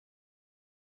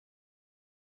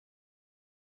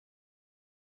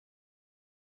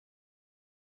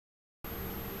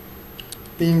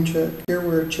Beam check. Here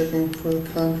we're checking for the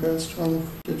contrast on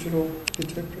the digital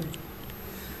detector.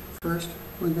 First,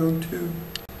 we go to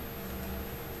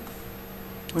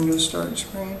Windows Start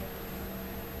screen,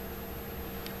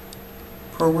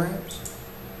 Programs,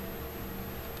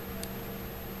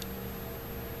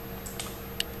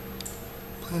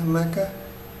 Plan Mecha,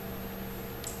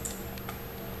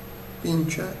 Beam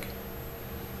check.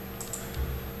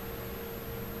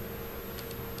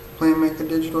 Plan Mecha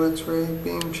Digital X-Ray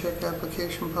Beam check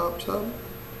application pops up.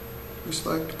 We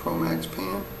select Pro Max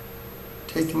Pan,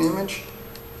 take an image.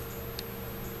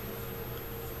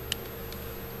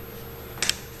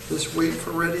 This wait for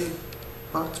ready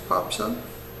box pops up.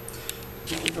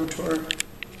 We go to our,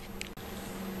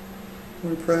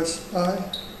 we press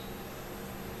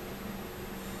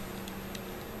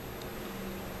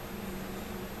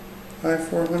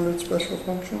I400 special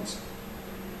functions,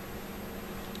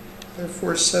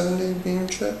 I470 beam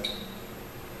check,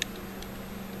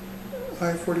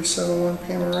 I47.1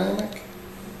 panoramic.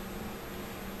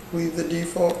 Leave the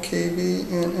default KV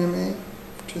and MA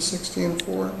to 60 and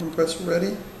 4 and press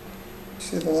ready.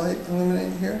 See the light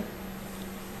illuminating here?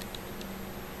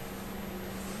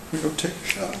 We go take a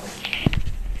shot.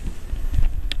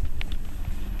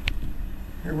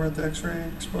 Here we're at the X-ray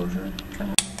exposure.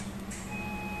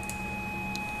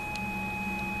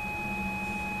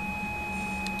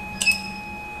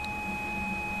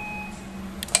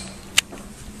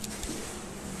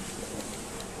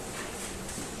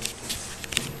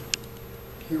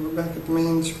 Here we're back at the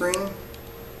main screen.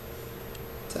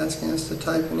 It's asking us to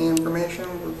type any information.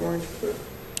 We're going to put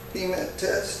beam at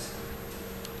test.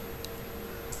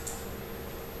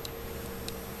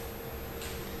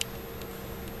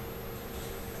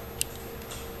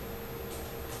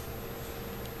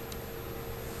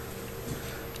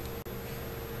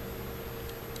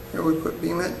 Here we put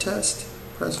beam at test,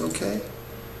 press OK,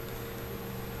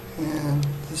 and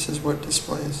this is what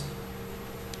displays.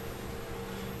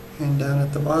 And down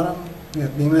at the bottom we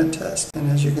have beam at test, and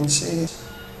as you can see,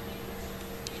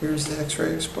 here's the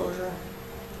X-ray exposure,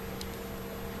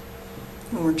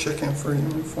 and we're checking for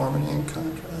uniformity and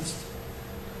contrast.